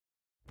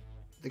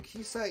The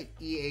Keysight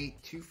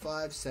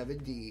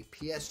E8257D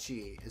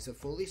PSG is a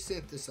fully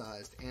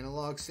synthesized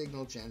analog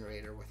signal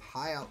generator with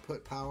high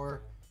output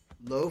power,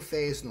 low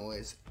phase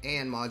noise,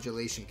 and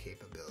modulation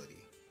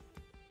capability.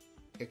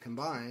 It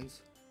combines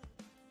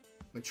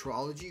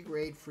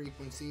metrology-grade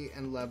frequency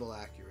and level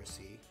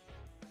accuracy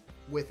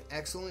with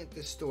excellent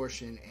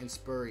distortion and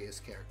spurious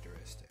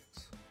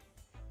characteristics,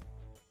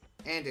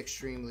 and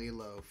extremely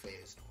low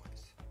phase noise.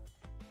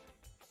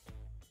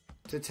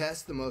 To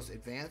test the most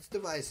advanced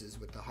devices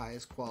with the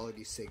highest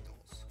quality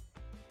signals,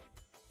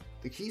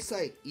 the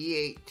Keysight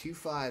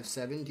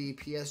E8257D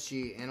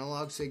PSG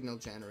analog signal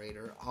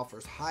generator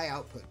offers high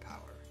output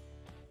power.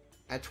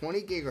 At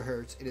 20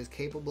 GHz, it is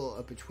capable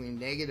of between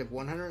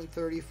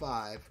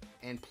 -135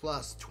 and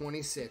plus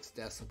 26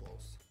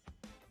 decibels.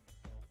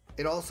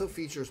 It also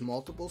features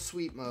multiple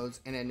sweep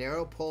modes and a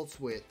narrow pulse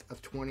width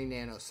of 20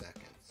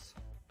 nanoseconds.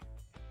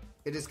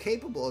 It is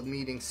capable of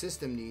meeting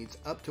system needs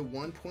up to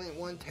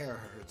 1.1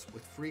 THz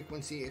with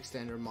frequency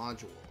extender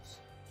modules.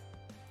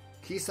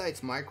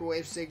 Keysight's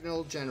microwave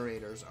signal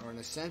generators are an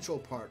essential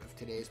part of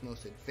today's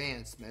most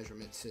advanced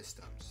measurement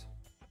systems.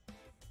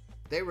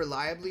 They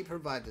reliably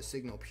provide the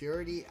signal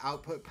purity,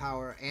 output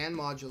power, and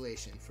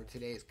modulation for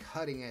today's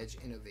cutting-edge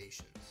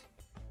innovations.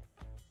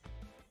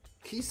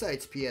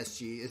 Keysight's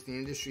PSG is the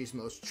industry's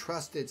most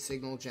trusted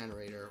signal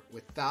generator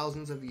with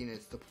thousands of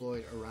units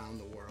deployed around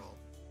the world.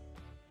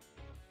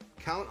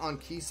 Count on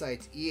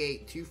Keysight's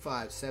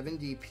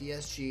E8257D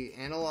PSG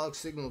analog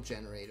signal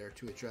generator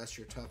to address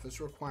your toughest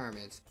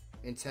requirements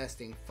in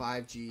testing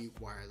 5G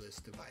wireless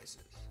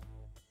devices.